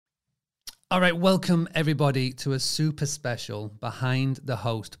All right, welcome everybody to a super special Behind the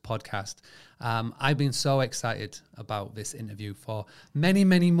Host podcast. I've been so excited about this interview for many,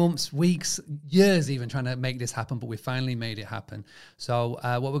 many months, weeks, years even trying to make this happen, but we finally made it happen. So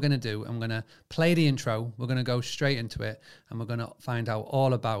what we're going to do, I'm going to play the intro, we're going to go straight into it, and we're going to find out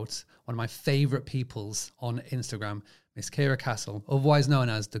all about one of my favorite peoples on Instagram, Miss Kira Castle, otherwise known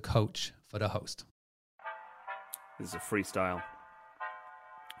as the coach for the host. This is a freestyle.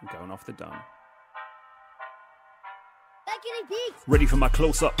 I'm going off the dome. Ready for my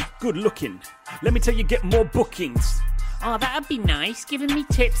close-up. Good looking. Let me tell you, get more bookings. Oh, that'd be nice. Giving me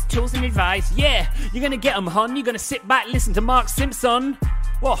tips, tools, and advice. Yeah, you're gonna get them, hon. You're gonna sit back, listen to Mark Simpson.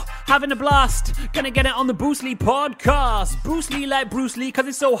 Whoa, having a blast. Gonna get it on the Bruce Lee podcast. Bruce Lee like Bruce Lee, cause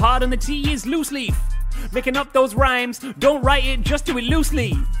it's so hard and the T is loose leaf. Making up those rhymes, don't write it, just do it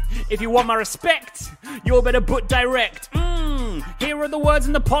loosely. If you want my respect, you better put direct. Here are the words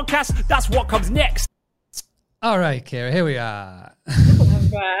in the podcast, that's what comes next. All right, Kira, here we are. I'm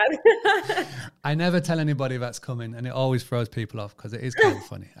glad. I never tell anybody that's coming, and it always throws people off because it is kind of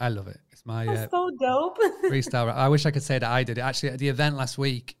funny. I love it. It's my so dope. freestyle. I wish I could say that I did it. Actually, at the event last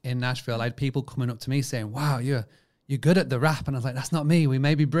week in Nashville, I had people coming up to me saying, wow, you're good at the rap. And I was like, that's not me. We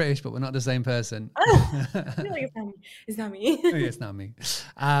may be British, but we're not the same person. I feel like it's not me. It's not me.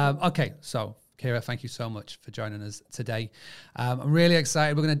 Okay, so Kira, thank you so much for joining us today. I'm really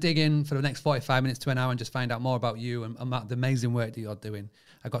excited. We're going to dig in for the next 45 minutes to an hour and just find out more about you and about the amazing work that you're doing.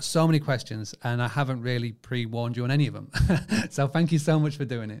 I've got so many questions and I haven't really pre-warned you on any of them. So thank you so much for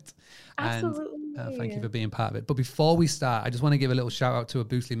doing it. Absolutely. And thank you for being part of it. But before we start, I just want to give a little shout out to a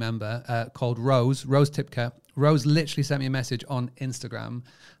Boostly member called Rose Tipka. Rose literally sent me a message on Instagram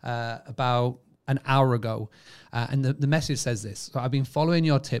about an hour ago. And the message says this. So I've been following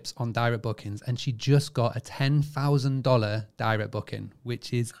your tips on direct bookings, and she just got a $10,000 direct booking,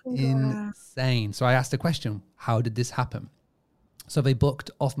 which is insane. So I asked the question, how did this happen? So they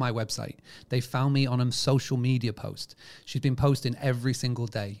booked off my website. They found me on a social media post. She's been posting every single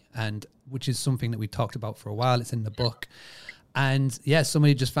day, and which is something that we talked about for a while. It's in the book. And yeah,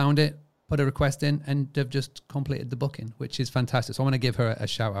 somebody just found it, put a request in, and they've just completed the booking, which is fantastic. So I want to give her a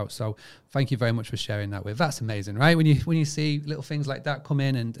shout out. So thank you very much for sharing that with. That's amazing, right? When you see little things like that come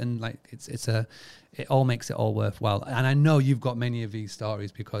in and like it all makes it all worthwhile. And I know you've got many of these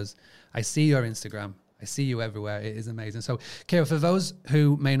stories because I see your Instagram. I see you everywhere. It is amazing. So Kira, for those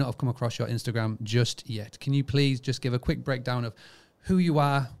who may not have come across your Instagram just yet, can you please just give a quick breakdown of who you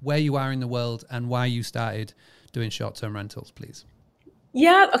are, where you are in the world, and why you started doing short-term rentals, please?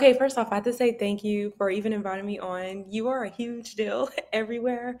 Yeah. Okay. First off, I have to say thank you for even inviting me on. You are a huge deal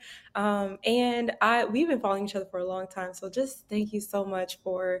everywhere. And we've been following each other for a long time. So just thank you so much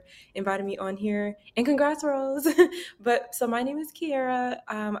for inviting me on here, and congrats, Rose. So my name is Kiara.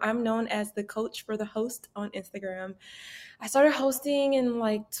 I'm known as the coach for the host on Instagram. I started hosting in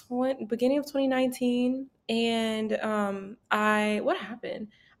beginning of 2019. And what happened?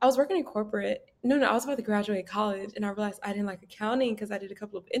 I was working in corporate. I was about to graduate college, and I realized I didn't like accounting because I did a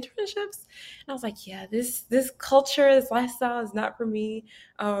couple of internships. And I was like, yeah, this culture, this lifestyle is not for me.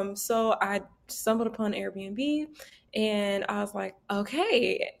 So I stumbled upon Airbnb, and I was like,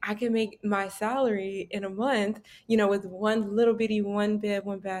 okay, I can make my salary in a month, with one little bitty one bed,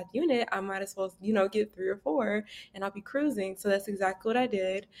 one bath unit. I might as well, get 3 or 4 and I'll be cruising. So that's exactly what I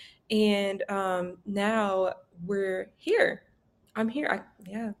did. And now we're here. I'm here.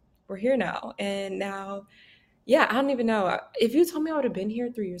 We're here now. And now, I don't even know. If you told me I would have been here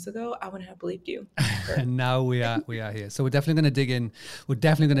 3 years ago, I wouldn't have believed you. And now we are here. So we're definitely going to dig in. We're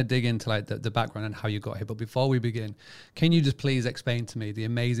definitely going to dig into like the background and how you got here. But before we begin, can you just please explain to me the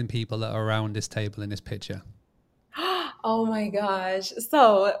amazing people that are around this table in this picture? Oh my gosh.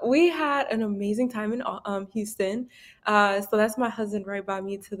 So we had an amazing time in Houston. So that's my husband right by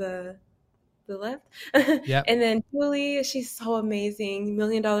me to the left. Yeah. And then Julie, she's so amazing, $1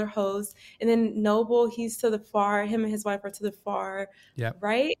 million host. And then Noble, he's to the far, him and his wife are to the far, yeah,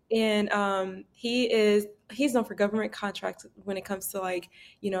 right? And he's known for government contracts when it comes to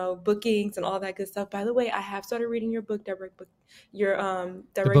bookings and all that good stuff. By the way, I have started reading your book, Direct Playbook.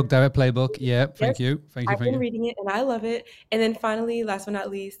 Yeah, thank you. I've been reading it and I love it. And then finally, last but not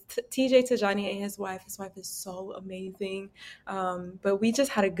least, TJ Tajani and his wife. His wife is so amazing. But we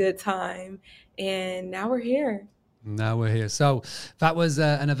just had a good time, and now we're here. Now we're here. So that was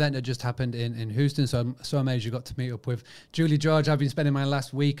an event that just happened in Houston. So I'm so amazed you got to meet up with Julie George. I've been spending my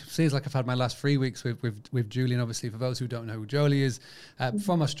last week, seems like I've had my last 3 weeks with Julie. And obviously, for those who don't know who Jolie is,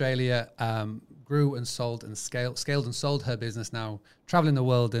 from Australia, grew and sold and scaled and sold her business now, traveling the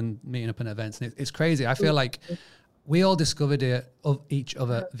world and meeting up in events. And it's crazy. I feel like we all discovered it of each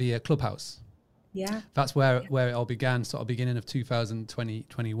other via Clubhouse. Yeah. That's where it all began, sort of beginning of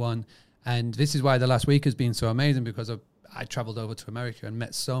 2021. And this is why the last week has been so amazing, because I traveled over to America and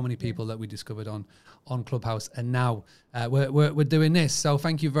met so many people that we discovered on Clubhouse. And now we're doing this. So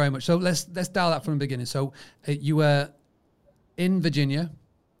thank you very much. So let's dial that from the beginning. So you were in Virginia.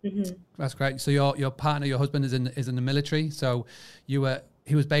 Mm-hmm. That's great. So your partner, your husband is in the military. So he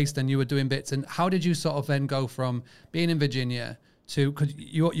was based and you were doing bits. And how did you sort of then go from being in Virginia to, because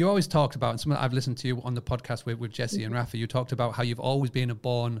you always talked about, and something I've listened to you on the podcast with Jesse and Rafa, you talked about how you've always been a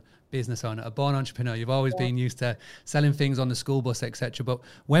born business owner, a born entrepreneur. You've always been used to selling things on the school bus, etc. But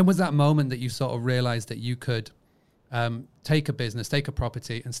when was that moment that you sort of realized that you could take a business, take a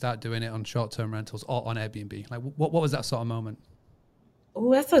property and start doing it on short-term rentals or on Airbnb? Like what was that sort of moment?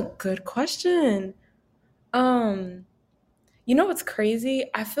 Oh, that's a good question. You know what's crazy?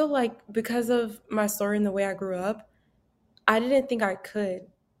 I feel like because of my story and the way I grew up, I didn't think I could,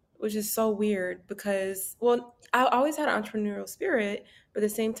 which is so weird because, well, I always had an entrepreneurial spirit, but at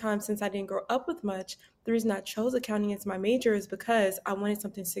the same time, since I didn't grow up with much, the reason I chose accounting as my major is because I wanted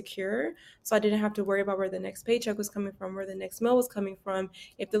something secure. So I didn't have to worry about where the next paycheck was coming from, where the next meal was coming from,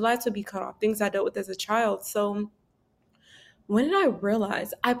 if the lights would be cut off, things I dealt with as a child. So when did I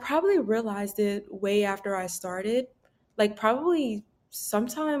realize? I probably realized it way after I started, like probably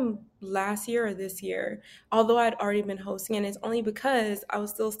sometime last year or this year, although I'd already been hosting. And it's only because I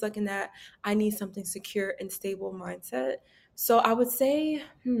was still stuck in that I need something secure and stable mindset. So I would say,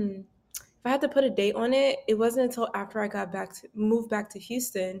 if I had to put a date on it, it wasn't until after I moved back to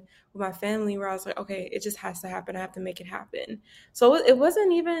Houston with my family where I was like, okay, it just has to happen. I have to make it happen. So it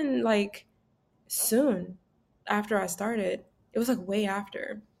wasn't even like soon after I started. It was like way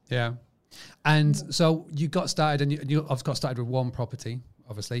after. Yeah. And so you got started, and you got started with one property,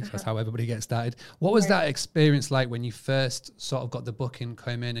 obviously. That's how everybody gets started. What was that experience like when you first sort of got the booking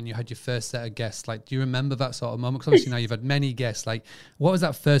come in and you had your first set of guests? Like, do you remember that sort of moment? Because obviously now you've had many guests. Like, what was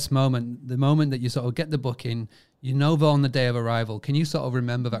that first moment, the moment that you sort of get the booking, you know, on the day of arrival? Can you sort of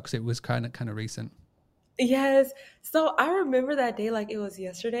remember that? Because it was kind of recent. Yes. So I remember that day like it was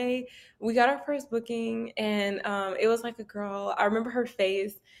yesterday. We got our first booking and it was like a girl. I remember her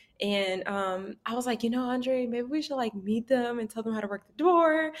face. And I was like, Andre, maybe we should like meet them and tell them how to work the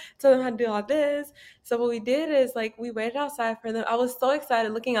door, tell them how to do all this. So what we did is like we waited outside for them. I was so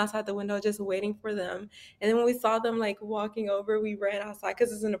excited looking outside the window, just waiting for them. And then when we saw them like walking over, we ran outside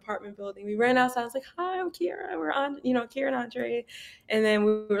because it's an apartment building. We ran outside. I was like, hi, I'm Kira. We're on, Kira and Andre. And then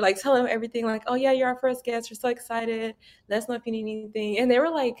we were like telling them everything like, oh yeah, you're our first guest. We're so excited. Let us know if you need anything. And they were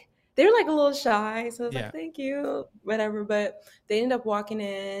like a little shy. So I was like, thank you, whatever. But they ended up walking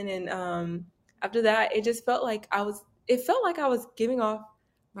in. And after that, it just felt like I was giving off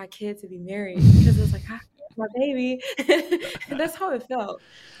my kid to be married because it was like, my baby. That's how it felt.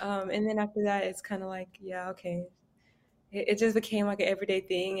 And then after that, it's kind of like, yeah, okay. It just became like an everyday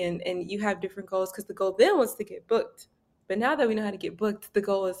thing. And you have different goals because the goal then was to get booked. But now that we know how to get booked, the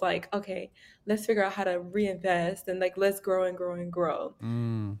goal is like, okay, let's figure out how to reinvest and like, let's grow and grow and grow.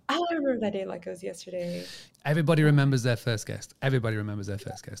 I remember that day like it was yesterday. Everybody remembers their first guest. Everybody remembers their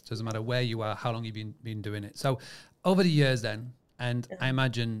first guest. Doesn't matter where you are, how long you've been doing it. So over the years then, and I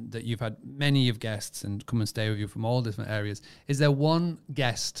imagine that you've had many of guests and come and stay with you from all different areas. Is there one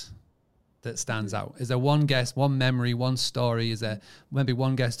guest that stands out? Is there one guest, one memory, one story? Is there maybe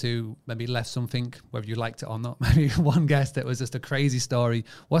one guest who maybe left something, whether you liked it or not? Maybe one guest that was just a crazy story.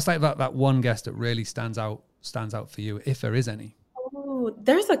 What's like that one guest that really stands out for you, if there is any? Oh,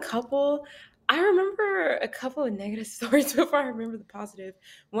 there's a couple. I remember a couple of negative stories before I remember the positive.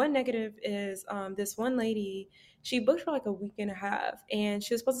 One negative is this one lady, she booked for like a week and a half, and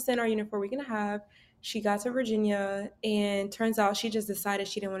she was supposed to stay in our unit for a week and a half. She got to Virginia, and turns out she just decided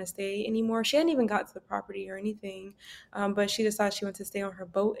she didn't want to stay anymore. She hadn't even got to the property or anything, but she decided she wanted to stay on her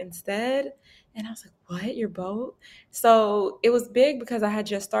boat instead. And I was like, what, your boat? So it was big because I had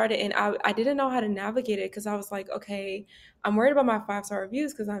just started, and I didn't know how to navigate it because I was like, okay, I'm worried about my 5-star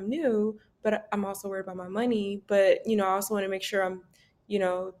reviews because I'm new, but I'm also worried about my money. But, I also want to make sure I'm,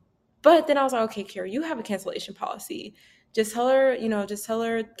 but then I was like, okay, Kira, you have a cancellation policy. Just tell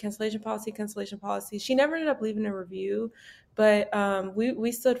her cancellation policy. She never ended up leaving a review, but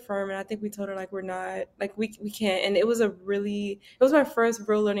we stood firm, and I think we told her like we're not, like we can't. And it was my first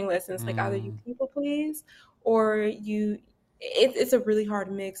real learning lesson. It's like either you people please or it's a really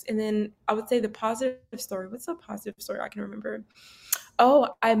hard mix. And then I would say the positive story. What's a positive story I can remember?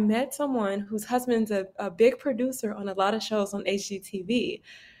 Oh, I met someone whose husband's a big producer on a lot of shows on HGTV.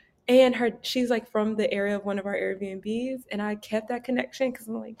 And she's like from the area of one of our Airbnbs, and I kept that connection because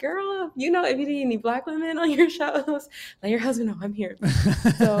I'm like, girl, you know, if you need any Black women on your shows, let your husband know I'm here.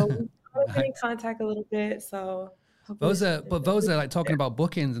 So we've been in Nice. contact a little bit. So hopefully Those are, something. but those are like talking about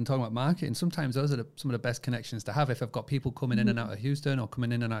bookings and talking about marketing. Sometimes those are some of the best connections to have. If I've got people coming in and out of Houston or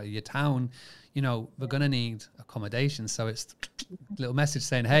coming in and out of your town, you know, we're going to need accommodation. So it's a little message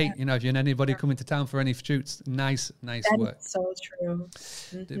saying, hey, you know, if you're anybody coming to town for any shoots, nice That work. is so true.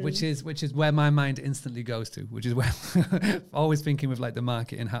 Which is where my mind instantly goes to, which is where always thinking with like the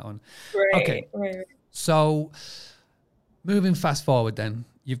marketing hat on. Okay. Right. So moving fast forward then,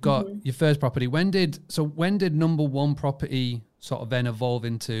 you've got your first property. When did number one property sort of then evolve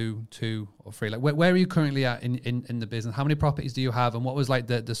into 2 or 3? Like where are you currently at in the business? How many properties do you have? And what was like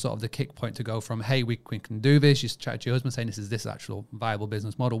the sort of the kick point to go from, hey, we can do this? You chatted to your husband saying this actual viable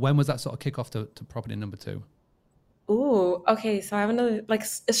business model. When was that sort of kick off to property number 2? Ooh, okay. So I have another, like,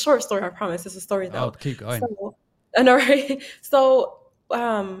 a short story. I promise. It's a story Oh, though. keep going. So, I know, right? So,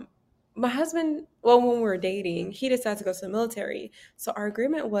 my husband, well, when we were dating, he decided to go to the military. So our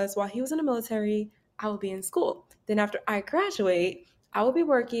agreement was while he was in the military, I would be in school. Then after I graduate, I would be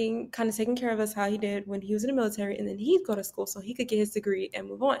working, kind of taking care of us how he did when he was in the military, and then he'd go to school so he could get his degree and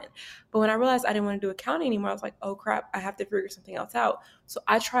move on. But when I realized I didn't want to do accounting anymore, I was like, oh crap, I have to figure something else out. So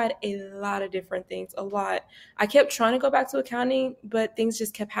I tried a lot of different things, a lot. I kept trying to go back to accounting, but things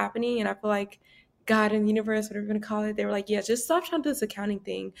just kept happening. And I feel like God and the universe, whatever you're going to call it, they were like, yeah, just stop trying to do this accounting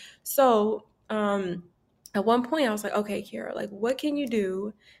thing. So at one point I was like, okay, Kiera, like what can you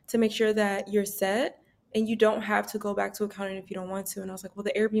do to make sure that you're set and you don't have to go back to accounting if you don't want to? And I was like, well,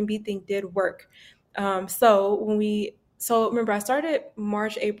 the Airbnb thing did work. So remember, I started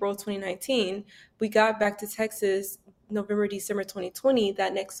March, April 2019. We got back to Texas November, December 2020.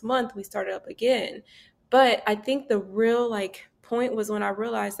 That next month, we started up again. But I think the real like point was when I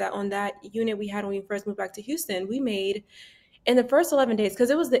realized that on that unit we had when we first moved back to Houston, we made in the first 11 days,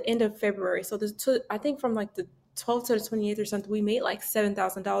 because it was the end of February. So I think from like the 12th to the 28th or something, we made like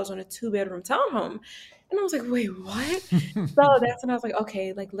 $7,000 on a 2-bedroom townhome. And I was like, wait, what? So that's when I was like,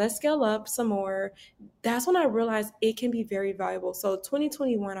 okay, like let's scale up some more. That's when I realized it can be very valuable. So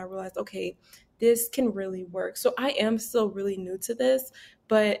 2021, I realized, okay, this can really work. So I am still really new to this,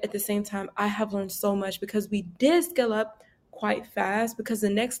 but at the same time, I have learned so much because we did scale up quite fast, because the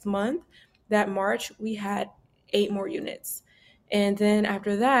next month, that March, we had 8 more units. And then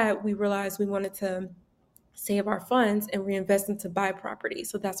after that, we realized we wanted to save our funds and reinvest them to buy property.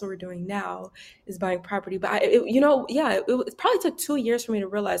 So that's what we're doing now, is buying property. But it probably took 2 years for me to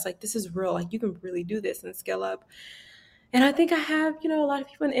realize like this is real. Like you can really do this and scale up. And I think I have, a lot of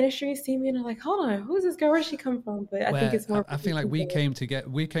people in the industry see me and are like, hold on, who's this girl? Where's she come from? But I think it's more. I feel like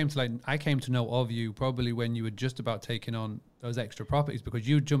I came to know of you probably when you were just about taking on those extra properties, because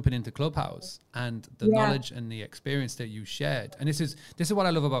you jumping into Clubhouse and the knowledge and the experience that you shared. And this is what I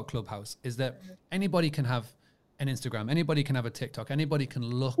love about Clubhouse, is that anybody can have an Instagram, anybody can have a TikTok, anybody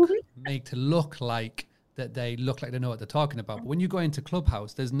can make to look like that they look like they know what they're talking about. But when you go into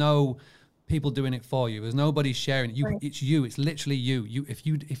Clubhouse, there's no people doing it for you. There's nobody sharing it. It's you. It's literally you.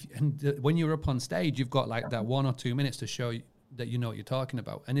 When you're up on stage, you've got like that 1 or 2 minutes to show that you know what you're talking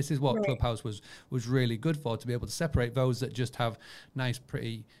about. And this is what Clubhouse was really good for, to be able to separate those that just have nice,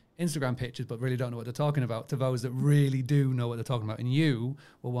 pretty Instagram pictures but really don't know what they're talking about, to those that really do know what they're talking about. And you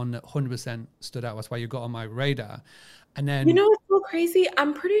were one that 100% stood out. That's why you got on my radar. And then, it's so crazy.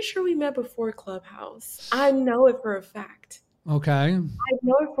 I'm pretty sure we met before Clubhouse. I know it for a fact. Okay. I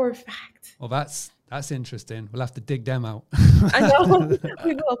know it for a fact. Well, that's interesting. We'll have to dig them out. I know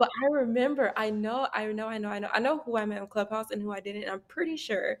we will, but I remember. I know who I met on Clubhouse and who I didn't. I'm pretty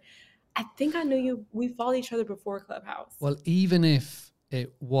sure. I think I knew you. We followed each other before Clubhouse. Well, even if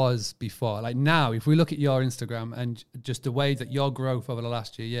it was before, like now, if we look at your Instagram and just the way that your growth over the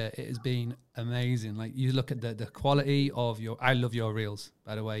last year, it has been amazing. Like you look at the quality of I love your reels,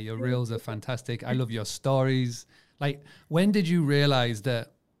 by the way. Your reels are fantastic. I love your stories. Like, when did you realize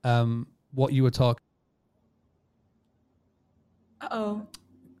that what you were talking? Oh,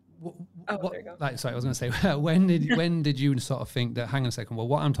 there you go. Like, sorry, I was going to say, when did you sort of think that, hang on a second, well,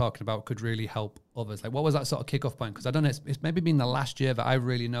 what I'm talking about could really help others? Like, what was that sort of kickoff point? Because I don't know, it's maybe been the last year that I've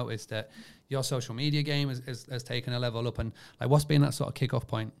really noticed that your social media game has taken a level up. And like, what's been that sort of kickoff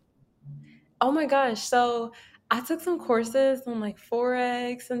point? Oh my gosh. So I took some courses on like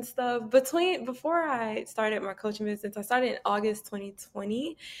Forex and stuff before I started my coaching business. I started in August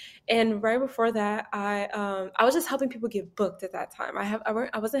 2020, and right before that, I was just helping people get booked at that time.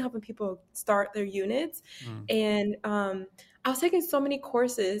 I wasn't helping people start their units, and I was taking so many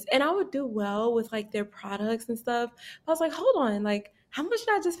courses, and I would do well with like their products and stuff. I was like, hold on, like how much did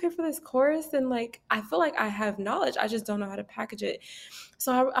I just pay for this course? And like, I feel like I have knowledge. I just don't know how to package it.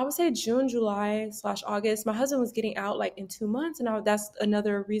 So I would say June, July/August. My husband was getting out like in 2 months. And that's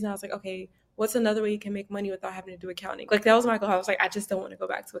another reason I was like, okay, what's another way you can make money without having to do accounting? Like that was my goal. I was like, I just don't want to go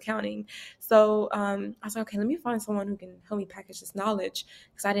back to accounting. So I was like, okay, let me find someone who can help me package this knowledge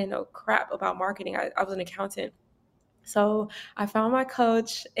because I didn't know crap about marketing. I was an accountant. So I found my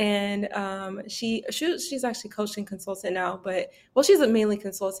coach, and she's actually coaching consultant now, but well, she's a mainly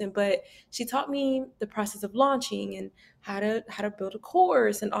consultant, but she taught me the process of launching and how to build a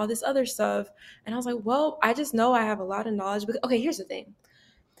course and all this other stuff. And I was like, well, I just know I have a lot of knowledge. But okay, here's the thing.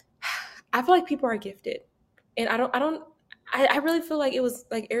 I feel like people are gifted, and I really feel like it was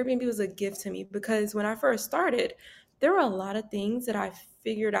like Airbnb was a gift to me because when I first started, there were a lot of things that I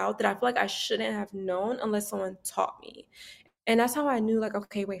figured out that I feel like I shouldn't have known unless someone taught me. And that's how I knew, like,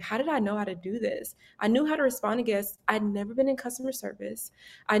 okay, wait, how did I know how to do this? I knew how to respond to guests. I'd never been in customer service.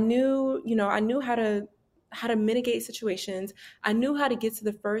 I knew, I knew how to mitigate situations. I knew how to get to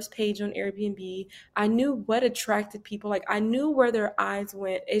the first page on Airbnb. I knew what attracted people. Like I knew where their eyes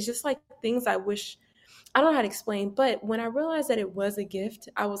went. It's just like things I wish I don't know how to explain, but when I realized that it was a gift,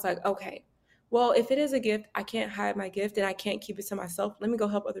 I was like, okay, well, if it is a gift, I can't hide my gift and I can't keep it to myself. Let me go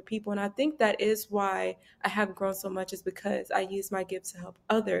help other people. And I think that is why I have grown so much is because I use my gift to help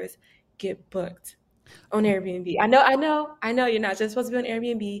others get booked on Airbnb. I know you're not just supposed to be on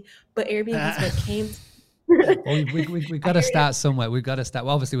Airbnb, but Airbnb is what came. Well, we got to start somewhere. We've got to start.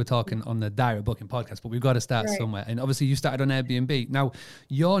 Well, obviously, we're talking on the Direct Booking podcast, but we've got to start somewhere. And obviously, you started on Airbnb. Now,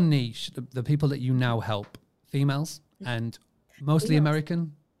 your niche, the people that you now help, females and mostly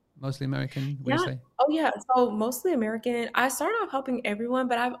American. Mostly American, would you say? Oh, yeah. So mostly American. I started off helping everyone,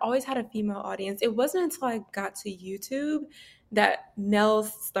 but I've always had a female audience. It wasn't until I got to YouTube that males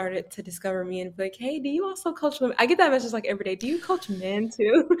started to discover me and be like, hey, do you also coach women? I get that message like every day. Do you coach men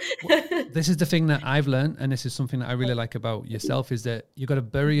too? This is the thing that I've learned, and this is something that I really like about yourself, is that you got to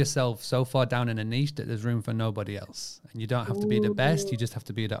bury yourself so far down in a niche that there's room for nobody else. And you don't have to be the best, you just have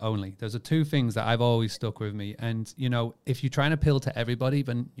to be the only. Those are two things that I've always stuck with me. And, if you try and appeal to everybody,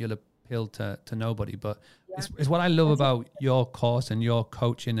 then you'll appeal to nobody. But it's what I love about your course and your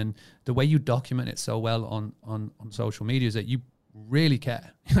coaching and the way you document it so well on social media is that you really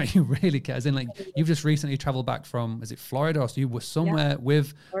care. You really care. As in, like, you've just recently traveled back from, is it Florida, or so you were somewhere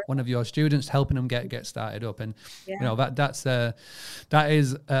with one of your students helping them get started up, and that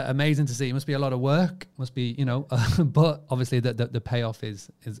is amazing to see. It must be a lot of work, must be, but obviously the payoff is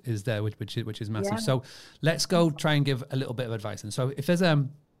there, which is massive. So let's go try and give a little bit of advice. And so if there's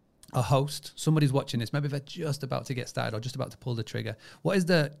a host, somebody's watching this, maybe they're just about to get started or just about to pull the trigger,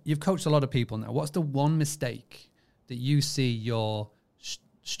 you've coached a lot of people now, what's the one mistake that you see your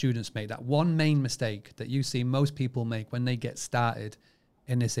students make, that one main mistake that you see most people make when they get started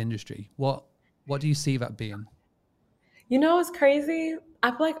in this industry? What do you see that being? It's crazy.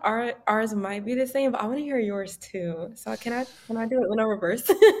 I feel like ours might be the same, but I want to hear yours too. So can I do it in a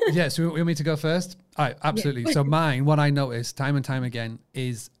reverse? Yeah, so we want me to go first? All right, absolutely. Yeah. So mine, what I noticed time and time again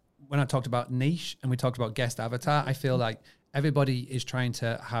is when I talked about niche and we talked about guest avatar, I feel like everybody is trying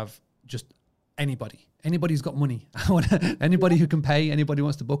to have just anybody. Anybody's got money. Anybody who can pay, anybody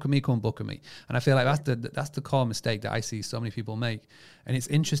wants to book with me, come book with me. And I feel like that's the core mistake that I see so many people make. And it's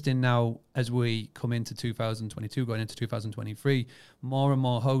interesting now as we come into 2022, going into 2023, more and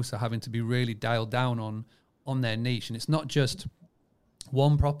more hosts are having to be really dialed down on their niche. And it's not just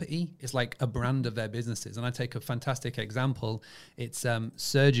one property, it's like a brand of their businesses. And I take a fantastic example. It's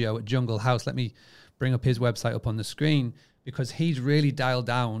Sergio at Jungle House. Let me bring up his website up on the screen, because he's really dialed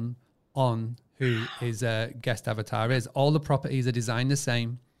down on who his guest avatar is. All the properties are designed the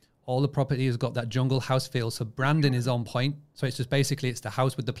same. All the property has got that Jungle House feel. So branding is on point. So it's just basically, it's the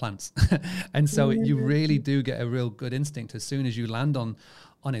house with the plants. And so you really do get a real good instinct as soon as you land on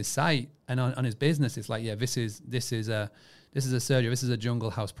his site and on his business. It's like, yeah, this is a Sergio, this is a Jungle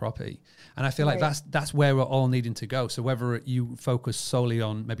House property. And I feel like that's where we're all needing to go. So whether you focus solely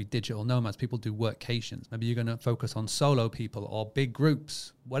on maybe digital nomads, people do workations, maybe you're going to focus on solo people or big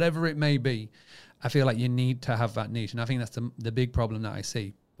groups, whatever it may be, I feel like you need to have that niche. And I think that's the big problem that I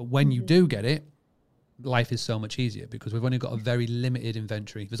see. But when you do get it, life is so much easier because we've only got a very limited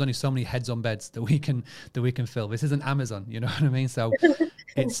inventory. There's only so many heads on beds that we can fill. This isn't Amazon, you know what I mean? So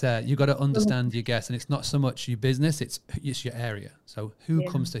it's you got to understand your guests, and it's not so much your business, it's your area. So who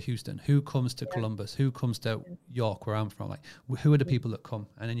comes to Houston, who comes to Columbus, who comes to York, where I'm from, like who are the people that come,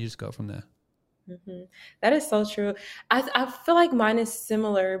 and then you just go from there. hmm That is so true. I feel like mine is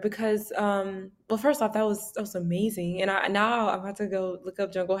similar because well, first off, that was amazing, and I now I'm about to go look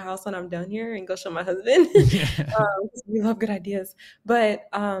up Jungle House when I'm done here and go show my husband. 'Cause we love good ideas. But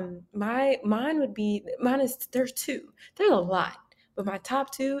mine is there's two. There's a lot, but my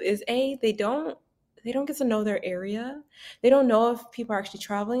top two is they don't get to know their area. They don't know if people are actually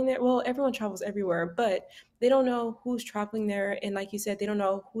traveling there. Well, everyone travels everywhere, but they don't know who's traveling there, and like you said, they don't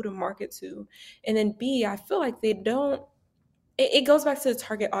know who to market to. And then B, I feel like they don't it goes back to the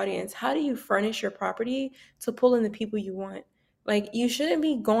target audience. How do you furnish your property to pull in the people you want? Like you shouldn't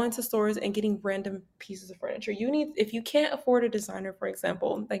be going to stores and getting random pieces of furniture. You need if you can't afford a designer, for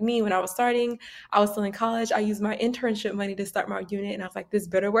example, like me when I was starting, I was still in college. I used my internship money to start my unit, and I was like, this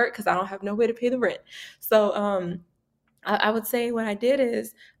better work because I don't have no way to pay the rent. So I would say what I did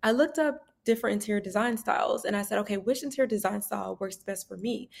is I looked up different interior design styles and I said, okay, which interior design style works best for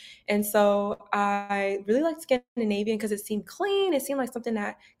me? And so I really liked Scandinavian because it seemed clean. It seemed like something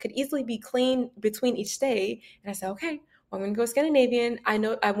that could easily be clean between each stay. And I said, okay, well, I'm going to go Scandinavian. I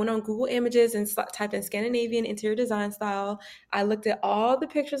know I went on Google Images and typed in Scandinavian interior design style. I looked at all the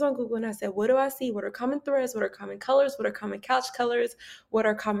pictures on Google and I said, what do I see? What are common threads? What are common colors? What are common couch colors? What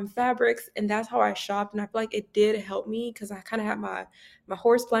are common fabrics? And that's how I shopped. And I feel like it did help me because I kind of had my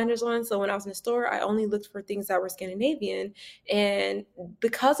horse blinders on. So when I was in the store, I only looked for things that were Scandinavian. And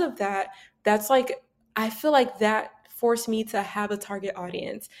because of that, that's like, I feel like that forced me to have a target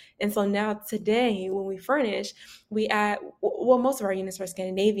audience. And so now today, when we furnish, we add, well, most of our units are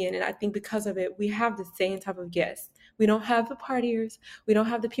Scandinavian. And I think because of it, we have the same type of guests. We don't have the partiers. We don't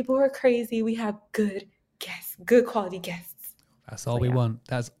have the people who are crazy. We have good guests, good quality guests. That's all we want.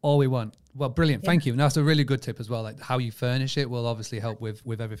 That's all we want. Well, brilliant. Thank you. And that's a really good tip as well. Like how you furnish it will obviously help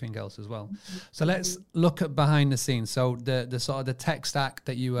with everything else as well. So let's look at behind the scenes. So the sort of the tech stack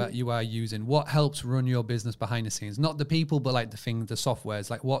that you are using, what helps run your business behind the scenes? Not the people, but like the softwares.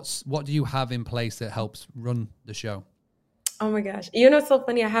 Like what do you have in place that helps run the show? Oh my gosh. You know, it's so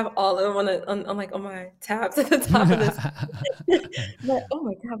funny. I have all of them on my tabs at the top of this. But oh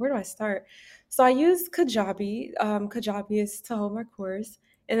my God, where do I start? So I use Kajabi. Kajabi is to hold my course.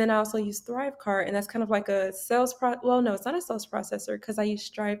 And then I also use Thrivecart, and that's kind of like a well, no, it's not a sales processor because I use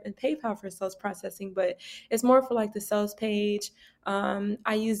Stripe and PayPal for sales processing, but it's more for like the sales page.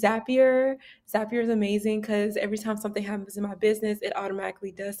 I use Zapier. Zapier is amazing because every time something happens in my business, it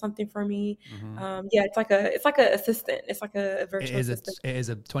automatically does something for me. Yeah, it's like a assistant. It's like a virtual assistant. It is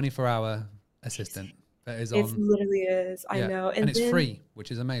a 24-hour assistant. That is It literally is. I know, and it's free,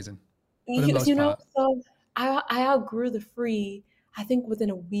 which is amazing. So I outgrew the free, I think, within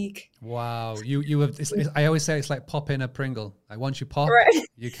a week. Wow, you have. I always say it's like popping a Pringle. Like once you pop,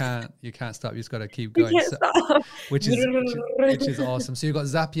 you can't stop. You just got to keep going. Stop. Which is awesome. So you've got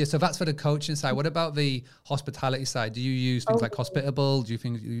Zapier. So that's for the coaching side. What about the hospitality side? Do you use things like Hospitable? Do you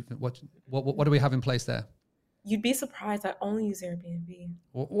think what do we have in place there? You'd be surprised. I only use Airbnb.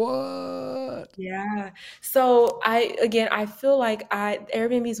 What? Yeah. So I feel like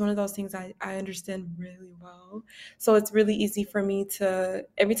Airbnb is one of those things I understand really well. So it's really easy for me to,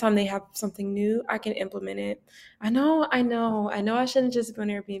 every time they have something new, I can implement it. I know I shouldn't just be on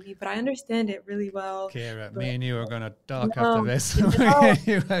Airbnb, but I understand it really well. Kira, me and you are going to talk after this. That's why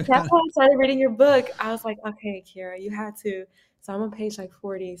I started reading your book. I was like, okay, Kira, you had to. So I'm on page like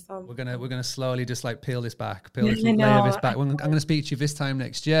 40. So we're gonna slowly just like peel this back, layer this back. I'm gonna speak to you this time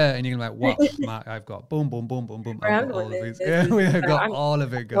next year, and you're gonna be like, "What, Mark? I've got boom, boom, boom, boom, boom. I've got all of these. Yeah, we have got all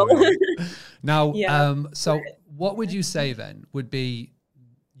of it going." Now, so what would you say then would be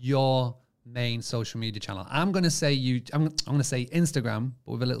your main social media channel? I'm gonna say I'm gonna say Instagram,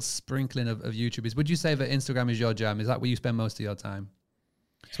 but with a little sprinkling of YouTube. Would you say that Instagram is your jam? Is that where you spend most of your time?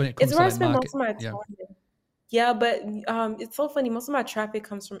 So when it comes it's where I spend most of my time. Yeah, but it's so funny. Most of my traffic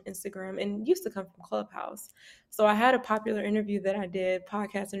comes from Instagram and used to come from Clubhouse. So I had a popular interview that I did,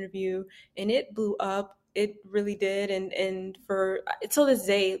 podcast interview, and it blew up. It really did. And for till this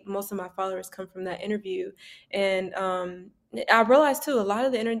day, most of my followers come from that interview. And I realized too, a lot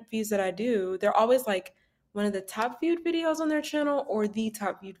of the interviews that I do, they're always like one of the top viewed videos on their channel or the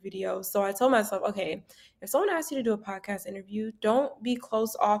top viewed video. So I told myself, okay, if someone asks you to do a podcast interview, don't be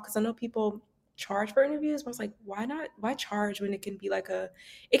closed off, because I know people charge for interviews, but I was like, why charge when it can be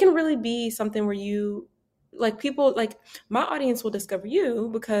it can really be something where you people, my audience will discover you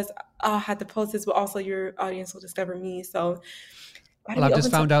because I'll have to post this, but also your audience will discover me. So well, I've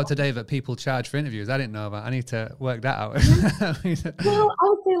just found out today that people charge for interviews. I didn't know about. I need to work that out. Well, I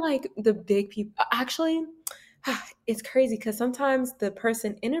would say the big people. Actually, it's crazy because sometimes the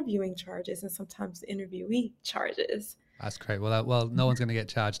person interviewing charges and sometimes the interviewee charges. That's great. Well, no one's going to get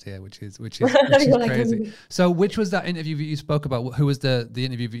charged here, which is crazy. So, which was that interview that you spoke about? Who was the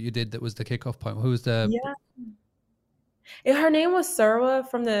interview that you did that was the kickoff point? Who was the? Yeah, her name was Sarah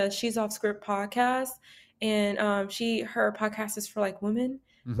from the She's Off Script podcast, and her podcast is for like women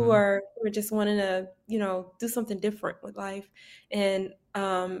who are just wanting to do something different with life, and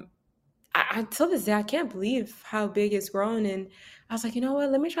I till this day I can't believe how big it's grown. And I was like, you know what?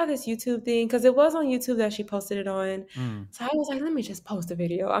 Let me try this YouTube thing, because it was on YouTube that she posted it on. So I was like, let me just post a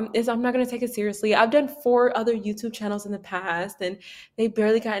video. I'm not gonna take it seriously. I've done 4 other YouTube channels in the past, and they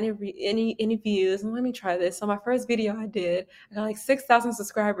barely got any views. And let me try this. So my first video I did, I got like 6,000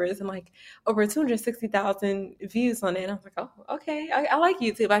 subscribers and like over 260,000 views on it. And I was like, oh, okay, I like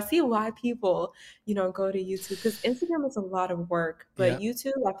YouTube. I see why people go to YouTube, because Instagram is a lot of work, but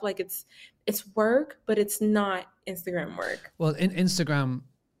YouTube, I feel like it's work, but it's not Instagram work. Well, Instagram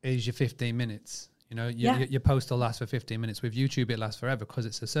is your 15 minutes. Your post will last for 15 minutes. With YouTube, it lasts forever because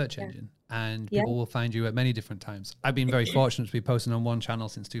it's a search engine, and people will find you at many different times. I've been very fortunate to be posting on one channel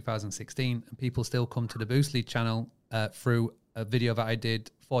since 2016, and people still come to the Boostly channel through a video that I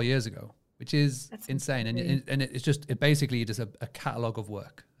did 4 years ago, which is insane. And it's just basically just a catalog of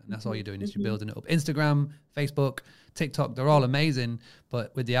work. And that's all you're doing is you're building it up. Instagram, Facebook, TikTok, they're all amazing.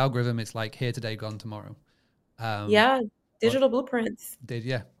 But with the algorithm, it's like here today, gone tomorrow. Digital blueprints.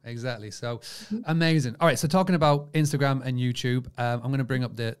 Yeah, exactly. So amazing. All right. So talking about Instagram and YouTube, I'm going to bring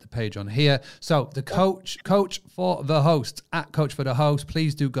up the page on here. So the coach for the host, at Coach for the Host,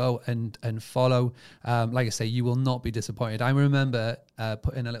 please do go and follow. Like I say, you will not be disappointed. I remember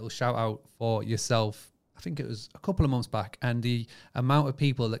putting a little shout out for yourself. I think it was a couple of months back, and the amount of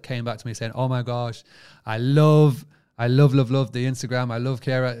people that came back to me saying, oh my gosh, I love the Instagram. I love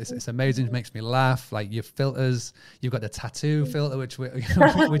Kiera. It's amazing. It makes me laugh. Like your filters, you've got the tattoo filter, which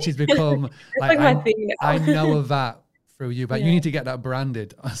has become like my thing now. I know of that through you, but you need to get that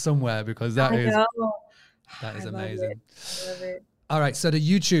branded somewhere, because that is amazing. I love it. All right. So the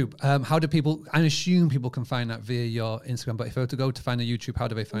YouTube, how do people, I assume people can find that via your Instagram, but if I were to go to find the YouTube, how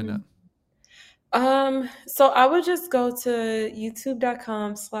do they find that? So I would just go to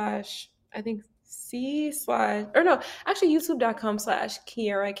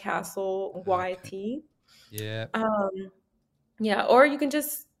youtube.com/Kiera Castle YT. Yeah. Or you can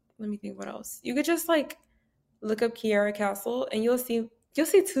just, let me think what else. You could just like look up Kiera Castle, and you'll see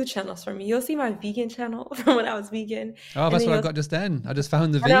 2 channels from me. You'll see my vegan channel from when I was vegan. Oh, that's what I've got just then. I just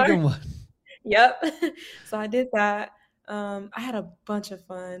found the vegan one. Yep. So I did that. I had a bunch of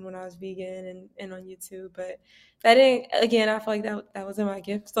fun when I was vegan and on YouTube, but that didn't, again, I feel like that wasn't my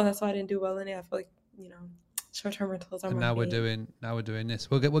gift. So that's why I didn't do well in it. I feel like, short-term rentals are my now we're doing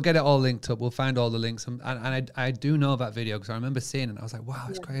this. We'll get it all linked up. We'll find all the links. And I do know that video, because I remember seeing it and I was like, wow,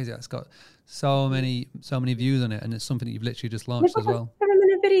 it's crazy. It's got so many views on it, and it's something that you've literally just launched as well.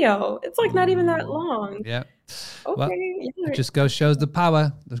 7-minute video. It's like not even that long. Yeah. Okay. Well, it just shows the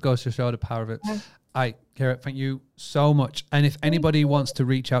power. It goes to show the power of it. All right, Kiera, thank you so much. And if anybody wants to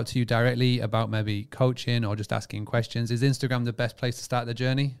reach out to you directly about maybe coaching or just asking questions, is Instagram the best place to start the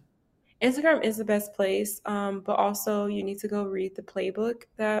journey? Instagram is the best place, but also you need to go read the playbook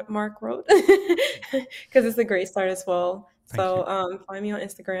that Mark wrote, because it's a great start as well. So find me on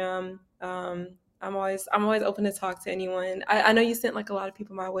Instagram. I'm always open to talk to anyone. I know you sent like a lot of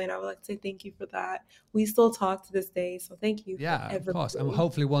people my way, and I would like to say thank you for that. We still talk to this day, so thank you. Yeah, of course. And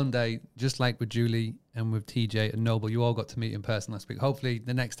hopefully one day, just like with Julie and with TJ and Noble, you all got to meet in person last week. Hopefully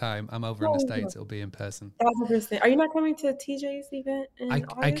the next time I'm over in the States, it'll be in person. 1,000%. Are you not coming to TJ's event in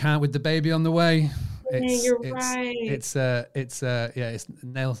August? I can't, with the baby on the way. You're right. It's nails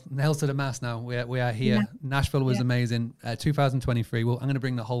to the mast now. We are here. Yeah. Nashville was amazing. 2023. Well, I'm going to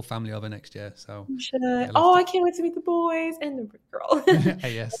bring the whole family over next year. So you should. I can't wait to meet the boys and the girl.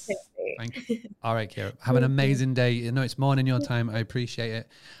 Yes. Thank you. All right, Kiera. Have an amazing day. I know it's morning your time. I appreciate it.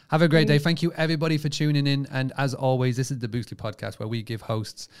 Have a great day. Thank you, everybody, for tuning in. And as always, this is the Boostly podcast, where we give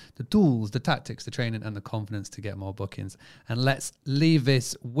hosts the tools, the tactics, the training, and the confidence to get more bookings. And let's leave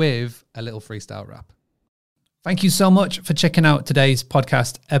this with a little freestyle rap. Thank you so much for checking out today's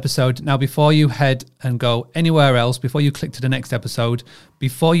podcast episode. Now, before you head and go anywhere else, before you click to the next episode,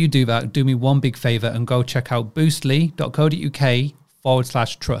 before you do that, do me one big favor and go check out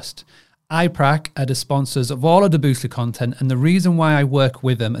boostly.co.uk/trust. iPrac are the sponsors of all of the Boostly content, and the reason why I work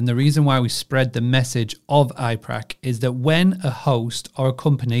with them and the reason why we spread the message of iPrac is that when a host or a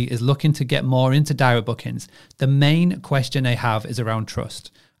company is looking to get more into direct bookings, the main question they have is around trust.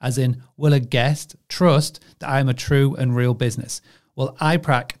 As in, will a guest trust that I'm a true and real business? Well,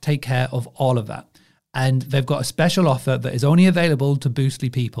 iPrac take care of all of that. And they've got a special offer that is only available to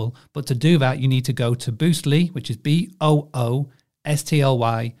Boostly people. But to do that, you need to go to Boostly, which is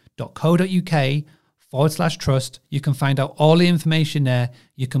boostly.co.uk/trust. You can find out all the information there.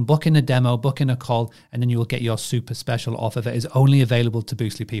 You can book in a demo, book in a call, and then you will get your super special offer that is only available to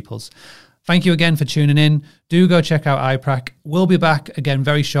Boostly peoples. Thank you again for tuning in. Do go check out iPrac. We'll be back again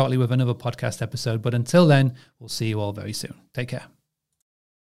very shortly with another podcast episode. But until then, we'll see you all very soon. Take care.